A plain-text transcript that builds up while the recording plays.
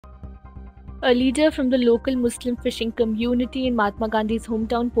A leader from the local Muslim fishing community in Mahatma Gandhi's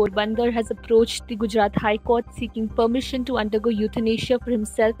hometown Porbandar has approached the Gujarat High Court seeking permission to undergo euthanasia for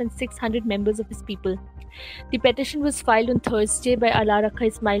himself and 600 members of his people. The petition was filed on Thursday by Allarakha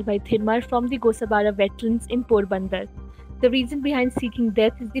Ismailbhai Thimmar from the Gosabara Wetlands in Porbandar. The reason behind seeking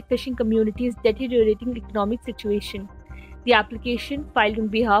death is the fishing community's deteriorating economic situation. The application, filed on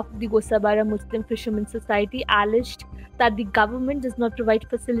behalf of the Gosabara Muslim Fishermen's Society, alleged that the government does not provide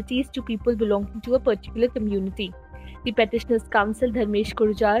facilities to people belonging to a particular community. The petitioner's counsel, Dharmesh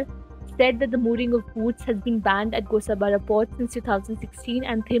Gurjar, said that the mooring of boats has been banned at Gosabara port since 2016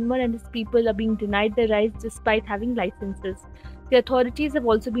 and Thimmar and his people are being denied their rights despite having licenses. The authorities have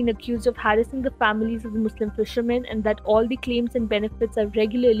also been accused of harassing the families of the Muslim fishermen and that all the claims and benefits are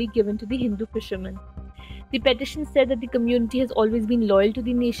regularly given to the Hindu fishermen. The petition said that the community has always been loyal to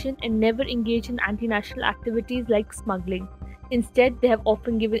the nation and never engaged in anti-national activities like smuggling. Instead, they have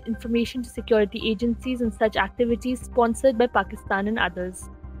often given information to security agencies on such activities sponsored by Pakistan and others.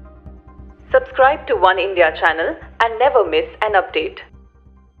 Subscribe to One India channel and never miss an update.